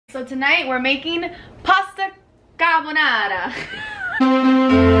So tonight we're making pasta carbonara.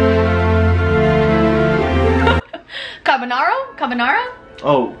 Carbonara?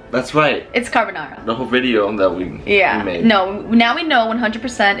 Oh, that's right. It's carbonara. The whole video that we made. No, now we know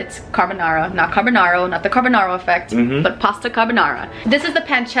 100% it's carbonara, not carbonaro, not the carbonaro effect, but pasta carbonara. This is the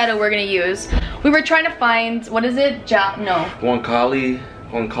pancetta we're gonna use. We were trying to find, what is it? Guanciale.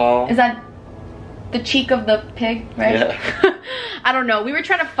 Is that the cheek of the pig, right? Yeah. I don't know. We were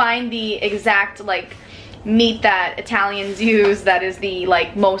trying to find the exact like meat that Italians use that is the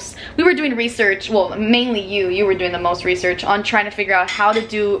like most. We were doing research, well mainly you were doing the most research on trying to figure out how to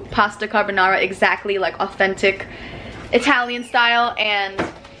do pasta carbonara exactly like authentic Italian style, and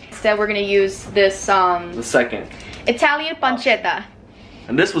instead we're gonna use this the second Italian pancetta.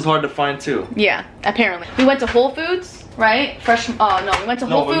 And this was hard to find too. Yeah, apparently. We went to Whole Foods, right? We went to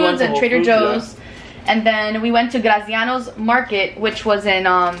Whole Foods and Trader Joe's. Yeah. And then we went to Graziano's Market, which was in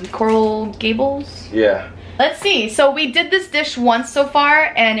Coral Gables. Yeah. Let's see. So we did this dish once so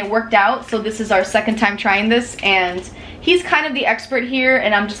far, and it worked out. So this is our second time trying this, and he's kind of the expert here,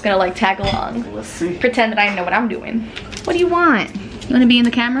 and I'm just gonna like tag along. Let's see. Pretend that I know what I'm doing. What do you want? You want to be in the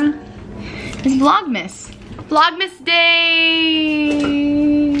camera? It's Vlogmas. Vlogmas day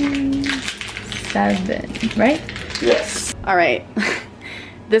 7, right? Yes. All right.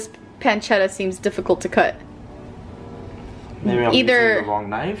 This pancetta seems difficult to cut. Maybe I'm using the wrong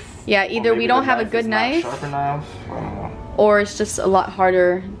knife. Yeah, either we don't have a good knife, sharp enough, I don't know. Or it's just a lot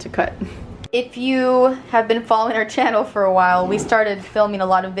harder to cut. If you have been following our channel for a while, we started filming a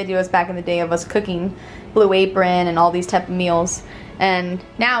lot of videos back in the day of us cooking Blue Apron and all these type of meals. And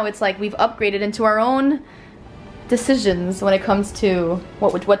now it's like we've upgraded into our own decisions when it comes to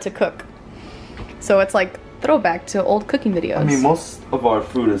what to cook. So it's like throwback to old cooking videos. I mean, most of our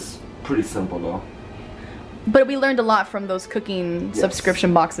food is pretty simple though. But we learned a lot from those cooking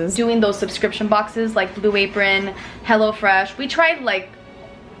subscription boxes. Doing those subscription boxes like Blue Apron, HelloFresh. We tried like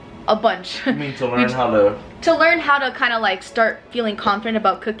a bunch. I mean, to learn how to... To learn how to kind of like start feeling confident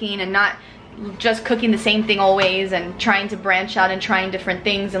about cooking and not just cooking the same thing always, and trying to branch out and trying different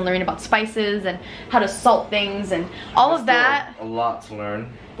things and learning about spices and how to salt things and all of that. A lot to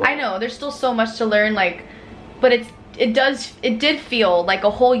learn. I know, there's still so much to learn, like, but it did feel like a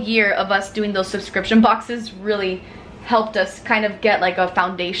whole year of us doing those subscription boxes really helped us kind of get like a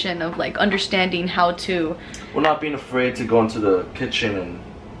foundation of like understanding how to... We're not being afraid to go into the kitchen and,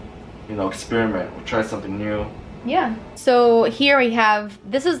 you know, experiment or try something new. Yeah. So here we have,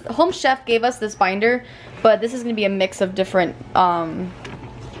 this is, Home Chef gave us this binder, but this is going to be a mix of different,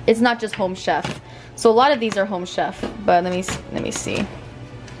 it's not just Home Chef. So a lot of these are Home Chef, but let me see.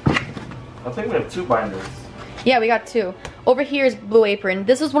 I think we have 2 binders. Yeah, we got 2. Over here is Blue Apron.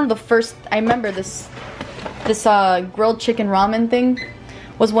 This was one of the first, I remember this grilled chicken ramen thing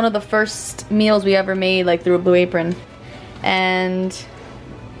was one of the first meals we ever made like through a Blue Apron. And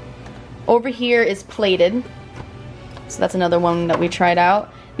over here is Plated. So that's another one that we tried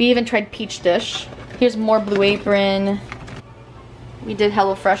out. We even tried Peach Dish. Here's more Blue Apron. We did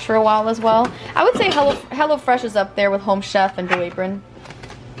HelloFresh for a while as well. I would say HelloFresh is up there with Home Chef and Blue Apron.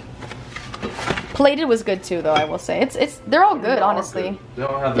 Plated was good too, though, I will say. They're all good, honestly. They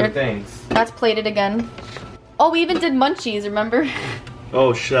don't have their things. That's Plated again. Oh, we even did Munchies, remember?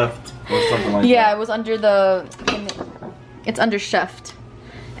 Oh, Chefed or something like that. Yeah, it was under the... It's under Chefed.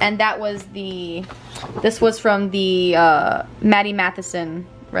 And that was the... This was from the Maddie Matheson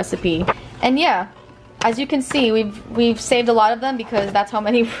recipe. And yeah, as you can see, we've saved a lot of them because that's how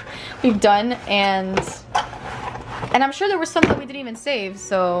many we've done, and I'm sure there were some that we didn't even save,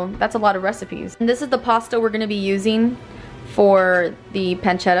 so that's a lot of recipes. And this is the pasta we're gonna be using for the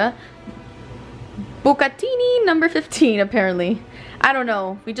pancetta. Bucatini number 15, apparently. I don't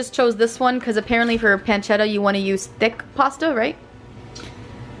know, we just chose this one because apparently for pancetta you want to use thick pasta, right?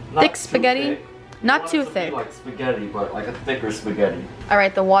 Thick spaghetti. Not too thick. Like spaghetti, but like a thicker spaghetti.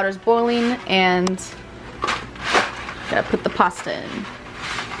 Alright, the water's boiling and gotta put the pasta in.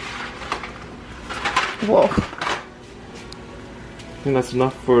 Whoa. I think that's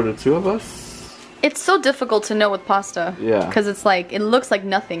enough for the 2 of us. It's so difficult to know with pasta. Yeah. Because it's like, it looks like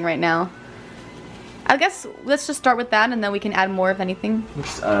nothing right now. I guess let's just start with that and then we can add more if anything.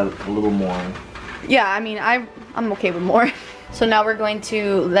 Let's add a little more. Yeah, I mean, I'm okay with more. So now we're going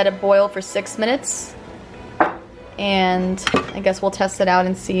to let it boil for 6 minutes. And I guess we'll test it out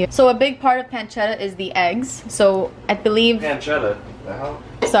and see. So a big part of pancetta is the eggs. So I believe... Pancetta? The hell?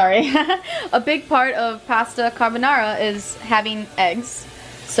 Sorry. A big part of pasta carbonara is having eggs.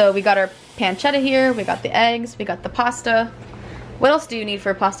 So we got our pancetta here, we got the eggs, we got the pasta. What else do you need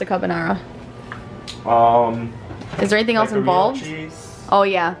for pasta carbonara? Is there anything else involved? Cheese. Oh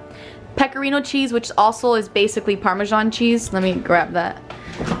yeah. Pecorino cheese, which also is basically Parmesan cheese. Let me grab that.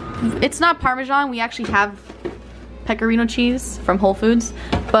 It's not Parmesan. We actually have Pecorino cheese from Whole Foods,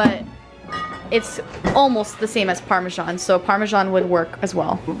 but it's almost the same as Parmesan, so Parmesan would work as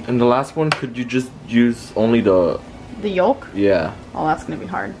well. And the last one, could you just use only the yolk? Yeah. Oh, that's gonna be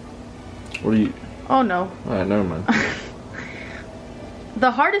hard. What do you... Oh no. Alright, never mind.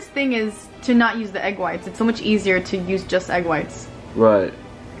 The hardest thing is to not use the egg whites. It's so much easier to use just egg whites. Right.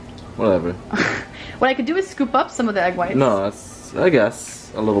 Whatever. What I could do is scoop up some of the egg whites. No, that's, I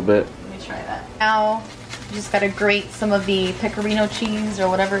guess, a little bit. Let me try that. Now, you just gotta grate some of the Pecorino cheese or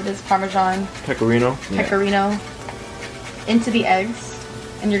whatever it is, Parmesan. Pecorino? Pecorino. Yeah. Into the eggs.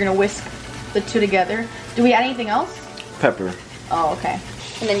 And you're gonna whisk the two together. Do we add anything else? Pepper. Oh, okay.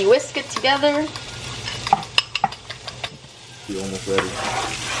 And then you whisk it together. You're almost ready.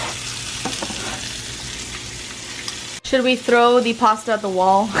 Should we throw the pasta at the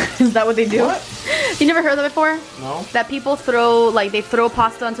wall? Is that what they do? What? You never heard that before? No. That people throw, like, they throw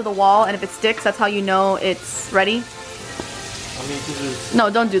pasta onto the wall, and if it sticks, that's how you know it's ready? I mean, just... No,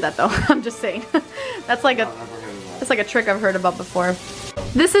 don't do that though. I'm just saying. That's like a trick I've heard about before.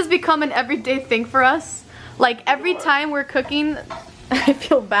 This has become an everyday thing for us. Like, every time we're cooking, I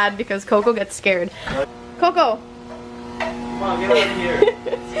feel bad because Coco gets scared. Coco! Come on, get out of here.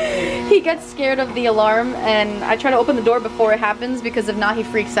 He gets scared of the alarm, and I try to open the door before it happens because if not, he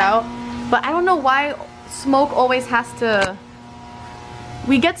freaks out. But I don't know why smoke always has to...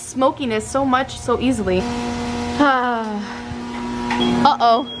 We get smokiness so much, so easily.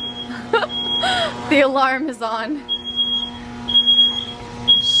 Uh-oh. The alarm is on.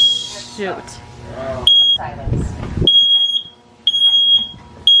 Shoot. Silence.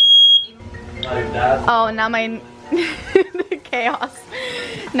 Oh, now my... the chaos.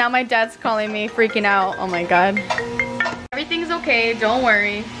 Now my dad's calling me, freaking out. Oh my god. Everything's okay, don't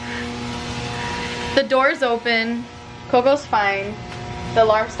worry. The door's open. Coco's fine. The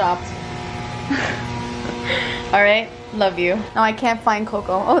alarm stopped. Alright, love you. Now I can't find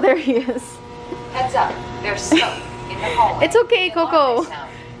Coco. Oh, there he is. Heads up, there's smoke in the hallway. It's okay, Coco.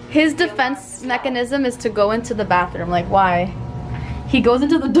 His defense mechanism is to go into the bathroom. Like, why? He goes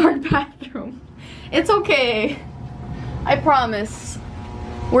into the dark bathroom. It's okay. I promise.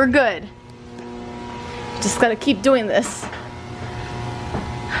 We're good. Just gotta keep doing this.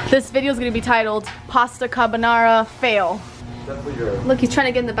 This video is gonna be titled Pasta Carbonara Fail. Look, he's trying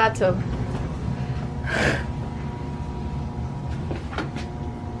to get in the bathtub.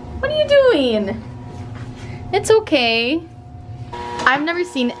 What are you doing? It's okay. I've never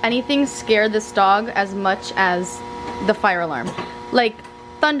seen anything scare this dog as much as the fire alarm. Like,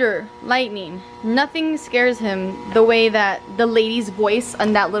 thunder, lightning, nothing scares him the way that the lady's voice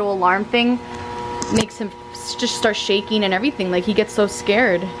on that little alarm thing makes him just start shaking and everything. Like, he gets so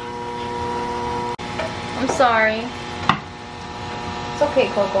scared. I'm sorry. It's okay,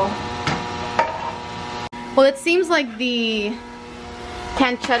 Coco. Well, it seems like the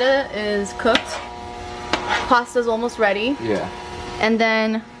pancetta is cooked. Pasta's almost ready. Yeah. And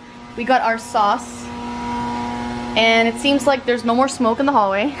then we got our sauce. And it seems like there's no more smoke in the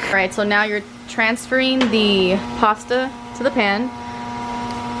hallway. Alright, so now you're transferring the pasta to the pan.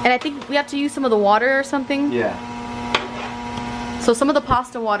 And I think we have to use some of the water or something. Yeah. So some of the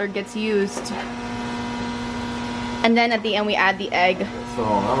pasta water gets used. And then at the end we add the egg. So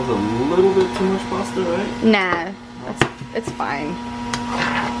that was a little bit too much pasta, right? Nah, it's fine.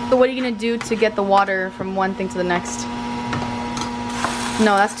 So what are you gonna do to get the water from one thing to the next?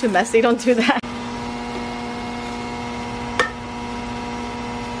 No, that's too messy, don't do that.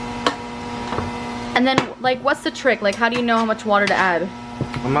 And then, like, what's the trick? Like, how do you know how much water to add?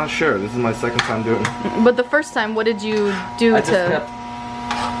 I'm not sure. This is my second time doing it. But the first time, what did you do I just kept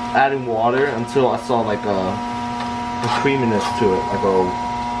adding water until I saw like a creaminess to it, like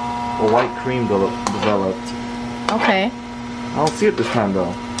a white cream developed. Okay. I don't see it this time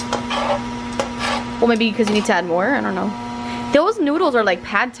though. Well, maybe because you need to add more. I don't know. Those noodles are like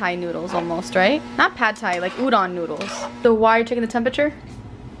pad thai noodles almost, right? Not pad thai, like udon noodles. So why are you checking the temperature?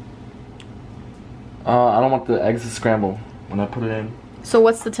 I don't want the eggs to scramble when I put it in. So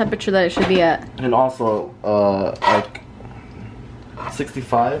what's the temperature that it should be at? And also, like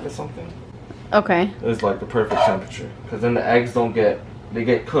 65 or something. Okay. Is like the perfect temperature, because then the eggs they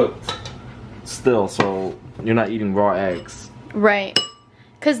get cooked still, so you're not eating raw eggs. Right.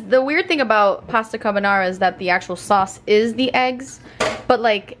 Because the weird thing about pasta carbonara is that the actual sauce is the eggs, but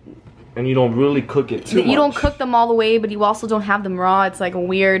like... And you don't really cook it too much. You don't cook them all the way, but you also don't have them raw. It's like a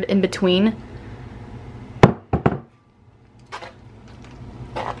weird in-between.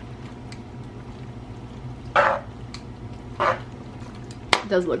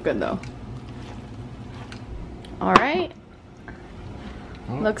 does look good though. All right.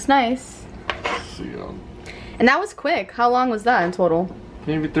 Looks nice. See, and that was quick. How long was that in total?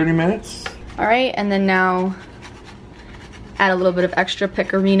 maybe 30 minutes. All right, and then now add a little bit of extra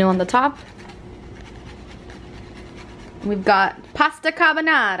pecorino on the top. We've got pasta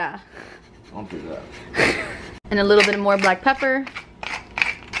carbonara. Don't do that. And a little bit more black pepper.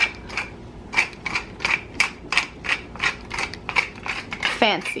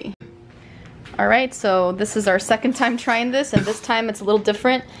 Fancy. All right, so this is our second time trying this, and this time it's a little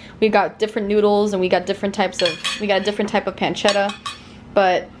different. We got different noodles, and we got different types of, we got a different type of pancetta,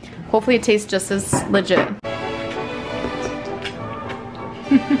 but hopefully it tastes just as legit.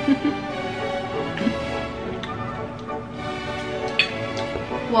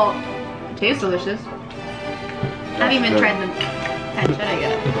 Well, it tastes delicious. I haven't even tried the pancetta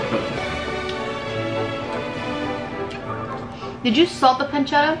yet. Did you salt the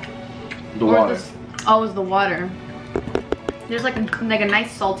pancetta? The water. Oh, it was the water. There's like a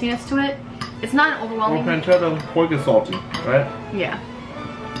nice saltiness to it. It's not an overwhelming. Well, pancetta, pork is salty, right? Yeah.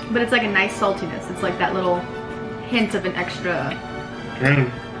 But it's like a nice saltiness. It's like that little hint of an extra.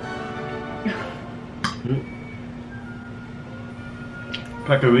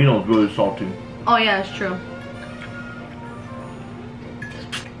 Pecorino is really salty. Oh yeah, that's true.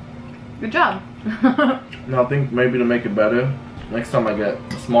 Good job. Now I think maybe to make it better, next time I get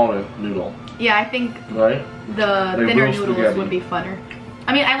a smaller noodle. Yeah, I think right? The like thinner real noodles spaghetti would be funner.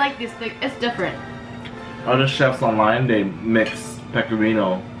 I mean, I like this thing. It's different. Other chefs online, they mix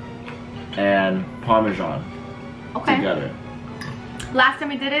pecorino and parmesan together. Last time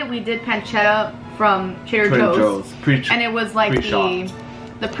we did pancetta from Trader Joe's. And it was like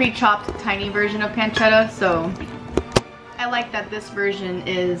the pre-chopped tiny version of pancetta, so I like that this version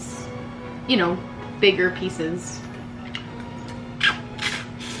is, you know, bigger pieces.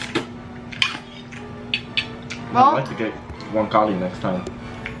 Well, I'd like to get one cali next time.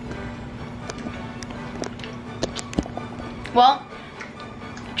 Well,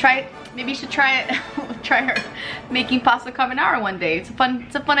 maybe you should try it. Try her making pasta carbonara one day. It's a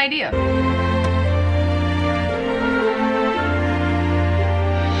fun idea.